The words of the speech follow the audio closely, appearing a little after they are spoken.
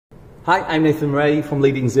Hi, I'm Nathan Ray from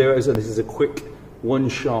Leading Zeros, and this is a quick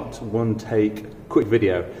one-shot, one-take, quick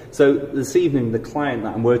video. So this evening, the client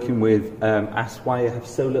that I'm working with asked why I have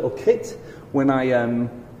so little kit when I'm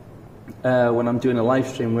doing a live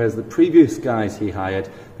stream, whereas the previous guys he hired,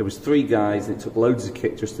 there was 3 guys, and it took loads of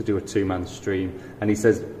kit just to do a 2-man stream, and he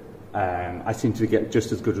says, I seem to get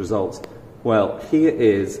just as good results. Well, here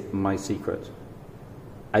is my secret.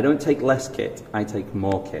 I don't take less kit, I take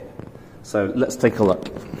more kit. So let's take a look.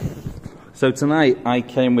 So tonight I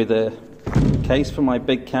came with a case for my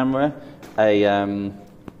big camera, a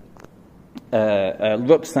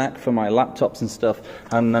rucksack for my laptops and stuff,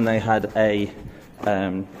 and then I had a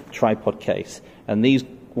tripod case. And these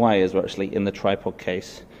wires were actually in the tripod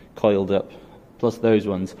case, coiled up, plus those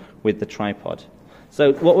ones with the tripod.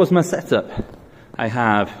 So what was my setup? I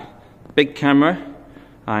have big camera,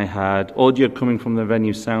 I had audio coming from the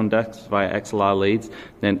venue sound decks via XLR leads,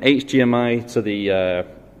 then HDMI to the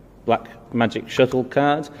Blackmagic shuttle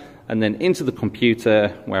card, and then into the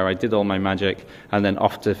computer where I did all my magic, and then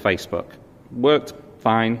off to Facebook. Worked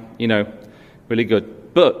fine, you know, really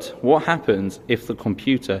good. But what happens if the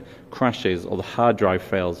computer crashes or the hard drive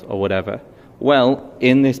fails or whatever? Well,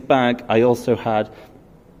 in this bag I also had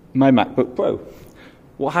my MacBook Pro.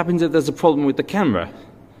 What happens if there's a problem with the camera?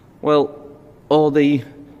 Well, or the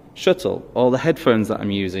shuttle, or the headphones that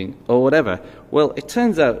I'm using, or whatever. Well, it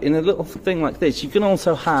turns out in a little thing like this, you can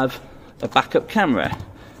also have a backup camera,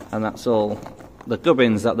 and that's all the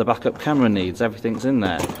gubbins that the backup camera needs. Everything's in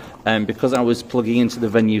there. And because I was plugging into the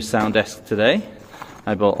venue sound desk today,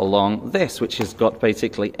 I brought along this, which has got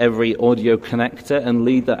basically every audio connector and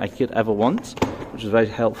lead that I could ever want, which is very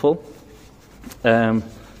helpful.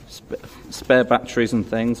 Spare batteries and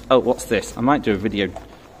things. Oh, what's this? I might do a video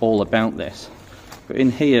all about this. But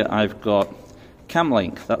in here I've got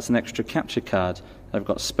Camlink, that's an extra capture card. I've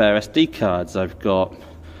got spare SD cards, I've got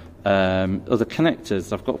other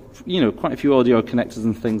connectors, I've got, you know, quite a few audio connectors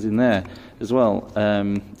and things in there as well.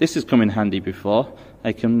 This has come in handy before.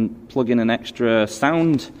 I can plug in an extra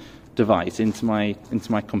sound device into my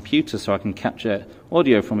computer so I can capture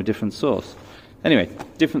audio from a different source. Anyway,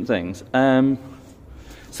 different things.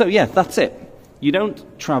 So yeah, that's it. You don't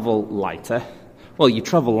travel lighter. Well, you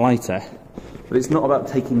travel lighter, but it's not about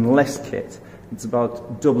taking less kit. It's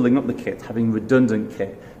about doubling up the kit, having redundant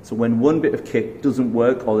kit. So when one bit of kit doesn't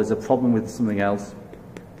work or there's a problem with something else,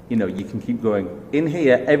 you know, you can keep going. In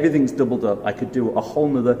here, everything's doubled up. I could do a whole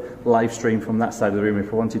nother live stream from that side of the room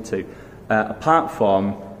if I wanted to, apart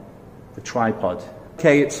from the tripod.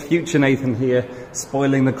 Okay, it's future Nathan here,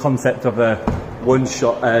 spoiling the concept of a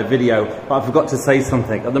one-shot video, but I forgot to say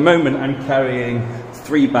something. At the moment, I'm carrying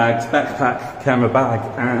 3 bags, backpack, camera bag,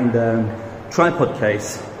 and tripod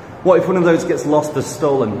case. What if one of those gets lost or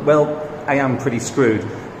stolen? Well, I am pretty screwed.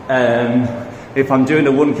 If I'm doing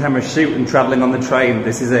a one-camera shoot and traveling on the train,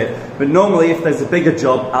 this is it. But normally, if there's a bigger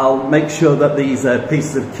job, I'll make sure that these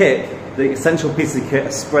pieces of kit, the essential pieces of kit,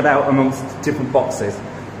 are spread out amongst different boxes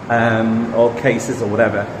or cases or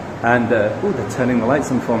whatever. And oh, they're turning the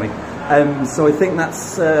lights on for me. So I think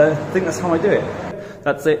that's how I do it.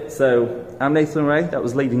 That's it. So I'm Nathan Ray. That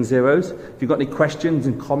was Leading Zeros. If you've got any questions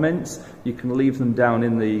and comments, you can leave them down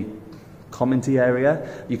in the commenty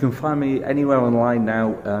area. You can find me anywhere online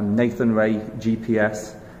now, Nathan Ray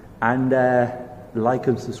GPS, and like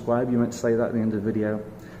and subscribe. You meant to say that at the end of the video.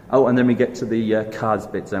 Oh, and then we get to the cards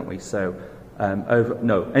bits, don't we? So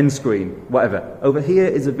end screen, whatever. Over here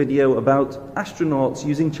is a video about astronauts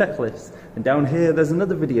using checklists, and down here there's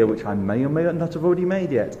another video which I may or may not have already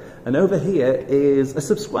made yet, and over here is a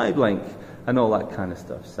subscribe link and all that kind of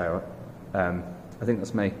stuff. So I think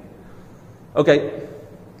that's me. Okay,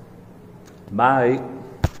 bye.